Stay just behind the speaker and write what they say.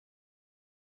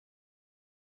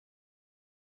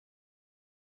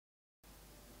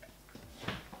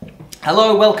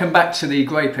Hello, welcome back to the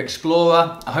Grape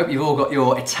Explorer. I hope you've all got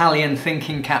your Italian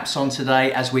thinking caps on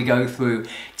today as we go through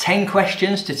 10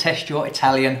 questions to test your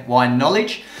Italian wine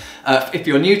knowledge. If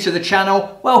you're new to the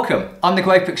channel, welcome. I'm the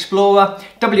Grape Explorer,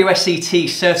 WSET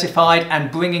certified and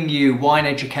bringing you wine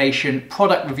education,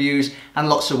 product reviews and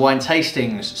lots of wine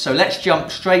tastings. So let's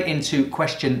jump straight into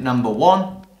question number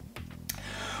 1.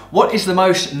 What is the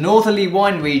most northerly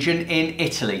wine region in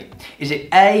Italy? Is it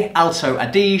A, Alto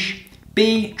Adige,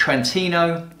 B,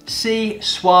 Trentino, C,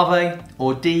 Soave,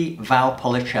 or D,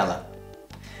 Valpolicella?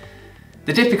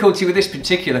 The difficulty with this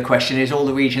particular question is all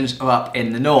the regions are up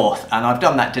in the north, and I've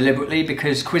done that deliberately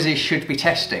because quizzes should be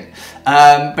testing.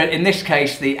 But in this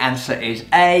case, the answer is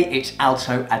A, it's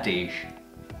Alto Adige.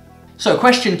 So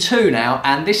question 2 now,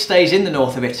 and this stays in the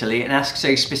north of Italy and asks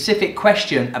a specific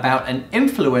question about an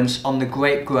influence on the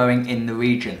grape growing in the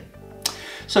region.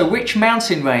 So which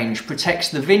mountain range protects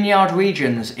the vineyard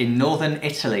regions in northern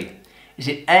Italy? Is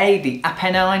it A, the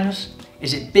Apennines?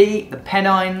 Is it B, the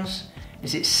Pennines?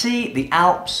 Is it C, the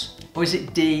Alps? Or is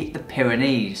it D, the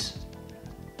Pyrenees?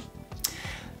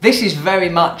 This is very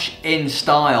much in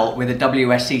style with a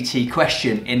WSET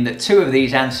question in that 2 of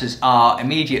these answers are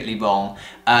immediately wrong,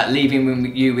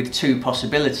 leaving you with 2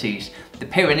 possibilities. The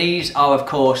Pyrenees are of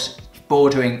course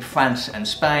bordering France and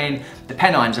Spain. The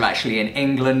Pennines are actually in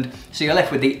England, so you're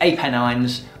left with the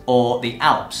Apennines or the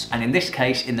Alps, and in this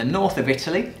case, in the north of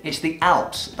Italy, it's the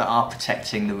Alps that are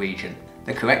protecting the region.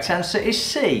 The correct answer is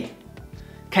C.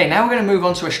 Okay, now we're going to move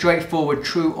on to a straightforward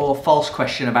true or false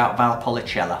question about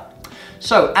Valpolicella.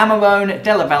 So, Amarone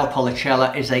della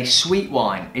Valpolicella is a sweet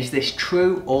wine. Is this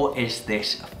true or is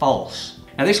this false?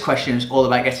 Now this question is all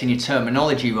about getting your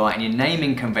terminology right and your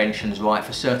naming conventions right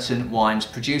for certain wines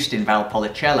produced in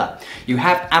Valpolicella. You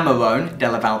have Amarone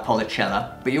della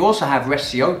Valpolicella, but you also have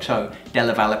Recioto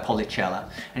della Valpolicella.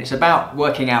 And it's about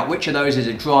working out which of those is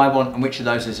a dry one and which of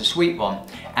those is a sweet one.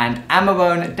 And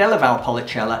Amarone della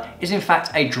Valpolicella is in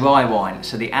fact a dry wine,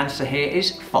 so the answer here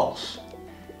is false.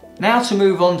 Now to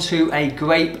move on to a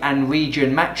grape and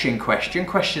region matching question,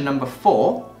 question number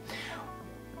 4.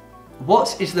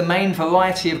 What is the main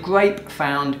variety of grape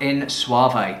found in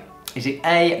Soave? Is it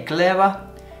A, Glera,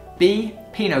 B,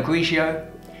 Pinot Grigio,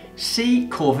 C,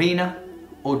 Corvina,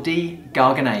 or D,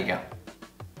 Garganega?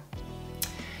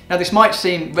 Now this might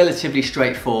seem relatively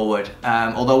straightforward,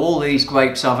 although all these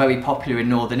grapes are very popular in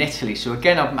northern Italy, so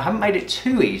again I haven't made it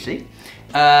too easy.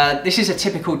 This is a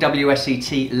typical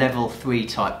WSET level 3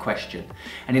 type question,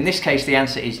 and in this case the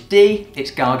answer is D,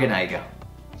 it's Garganega.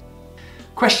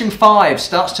 Question 5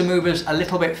 starts to move us a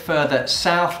little bit further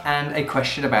south and a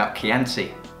question about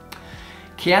Chianti.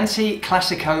 Chianti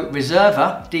Classico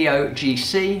Reserva,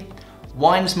 DOGC,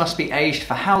 wines must be aged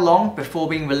for how long before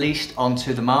being released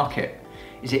onto the market?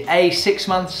 Is it A, 6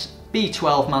 months, B,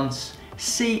 12 months,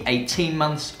 C, 18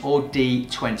 months, or D,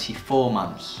 24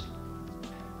 months?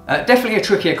 Definitely a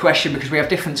trickier question because we have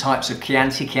different types of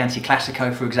Chianti. Chianti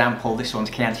Classico, for example, this one's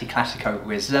Chianti Classico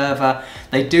Reserva.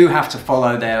 They do have to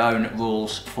follow their own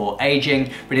rules for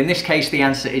aging, but in this case the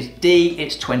answer is D,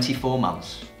 it's 24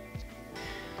 months.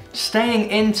 Staying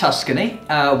in Tuscany,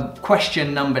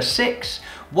 question number 6.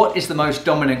 What is the most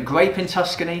dominant grape in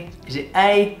Tuscany? Is it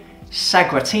A,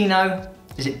 Sagratino?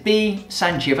 Is it B,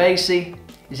 Sangiovese?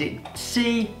 Is it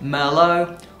C,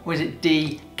 Merlot? Or is it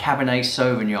D, Cabernet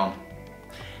Sauvignon?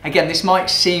 Again, this might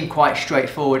seem quite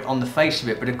straightforward on the face of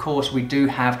it, but of course we do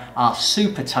have our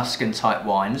super Tuscan type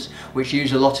wines, which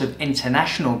use a lot of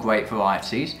international grape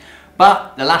varieties.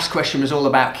 But the last question was all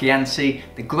about Chianti.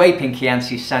 The grape in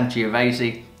Chianti is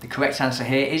Sangiovese. The correct answer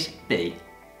here is B.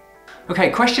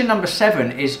 Okay, question number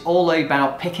 7 is all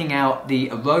about picking out the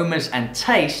aromas and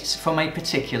tastes from a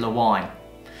particular wine.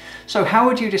 So how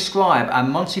would you describe a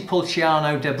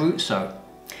Montepulciano d'Abruzzo?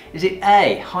 Is it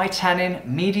A, high tannin,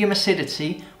 medium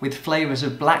acidity with flavours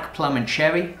of black plum and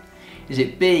cherry? Is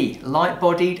it B, light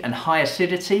bodied and high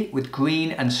acidity with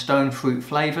green and stone fruit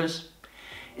flavours?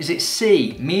 Is it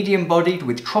C, medium bodied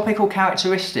with tropical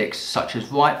characteristics such as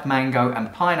ripe mango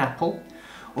and pineapple?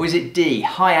 Or is it D,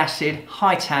 high acid,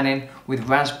 high tannin with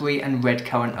raspberry and red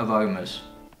currant aromas?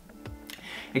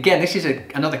 Again, this is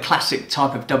another classic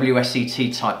type of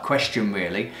WSET type question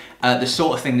really, the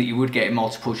sort of thing that you would get in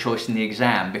multiple choice in the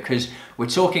exam, because we're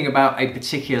talking about a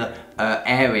particular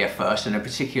area first and a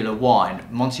particular wine.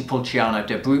 Montepulciano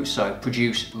d'Abruzzo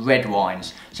produce red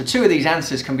wines. So 2 of these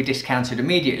answers can be discounted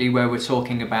immediately where we're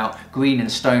talking about green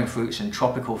and stone fruits and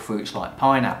tropical fruits like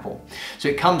pineapple. So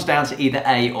it comes down to either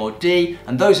A or D,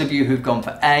 and those of you who've gone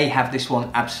for A have this one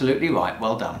absolutely right.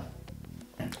 Well done.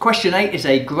 Question 8 is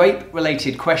a grape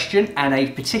related question and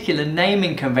a particular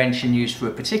naming convention used for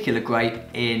a particular grape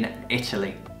in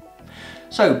Italy.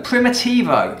 So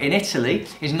Primitivo in Italy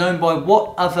is known by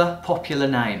what other popular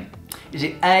name? Is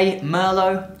it A.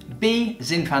 Merlot, B.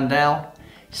 Zinfandel,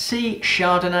 C.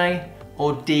 Chardonnay,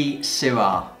 or D.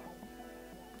 Syrah?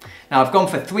 Now I've gone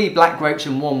for 3 black grapes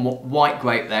and 1 white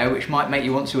grape there, which might make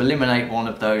you want to eliminate one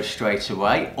of those straight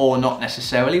away, or not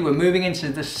necessarily. We're moving into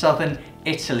the southern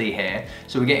Italy here,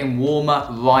 so we're getting warmer,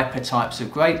 riper types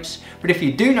of grapes. But if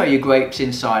you do know your grapes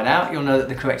inside out, you'll know that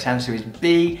the correct answer is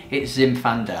B, it's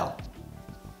Zinfandel.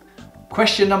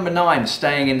 Question number 9,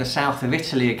 staying in the south of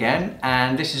Italy again,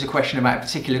 and this is a question about a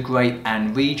particular grape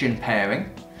and region pairing.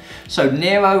 So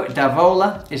Nero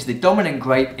d'Avola is the dominant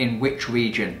grape in which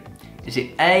region? Is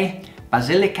it A,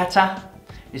 Basilicata?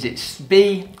 Is it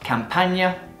B,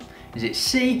 Campania? Is it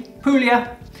C,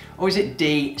 Puglia? Or is it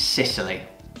D, Sicily?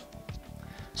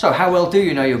 So how well do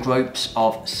you know your grapes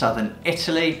of southern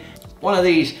Italy? One of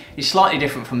these is slightly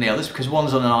different from the others because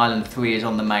one's on an island, 3 is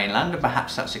on the mainland, and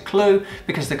perhaps that's a clue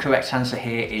because the correct answer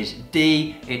here is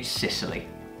D, it's Sicily.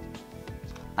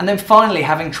 And then finally,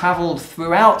 having travelled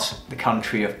throughout the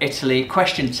country of Italy,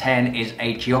 question 10 is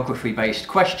a geography-based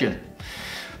question.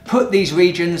 Put these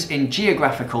regions in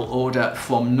geographical order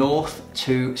from north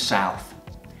to south.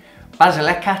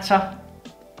 Basilicata,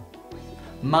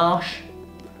 Marche,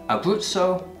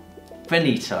 Abruzzo,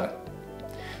 Veneto.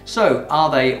 So are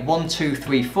they 1, 2,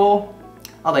 3, 4?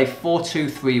 Are they 4, 2,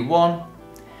 3, 1?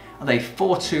 Are they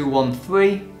 4, 2, 1,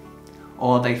 3?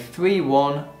 Or are they 3,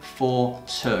 1, 4,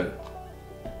 2?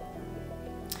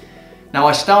 Now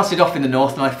I started off in the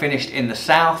north and I finished in the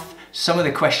south. Some of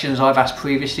the questions I've asked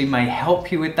previously may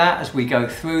help you with that as we go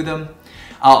through them.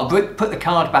 I'll put the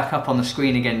card back up on the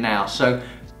screen again now. So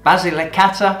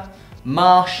Basilicata,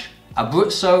 Marche,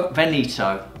 Abruzzo,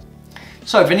 Veneto.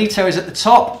 So Veneto is at the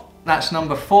top, that's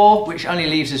number 4, which only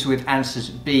leaves us with answers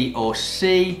B or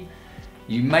C.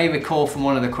 You may recall from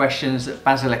one of the questions that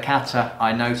Basilicata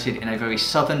I noted in a very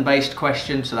southern based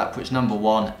question, so that puts number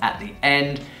 1 at the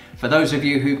end. For those of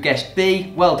you who've guessed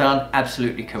B, well done,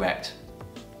 absolutely correct.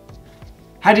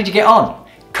 How did you get on?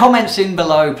 Comments in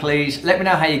below please, let me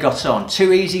know how you got on.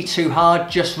 Too easy, too hard,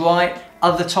 just right?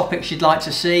 Other topics you'd like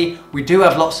to see? We do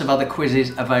have lots of other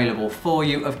quizzes available for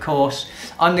you, of course.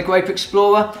 I'm the Grape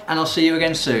Explorer and I'll see you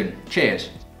again soon. Cheers.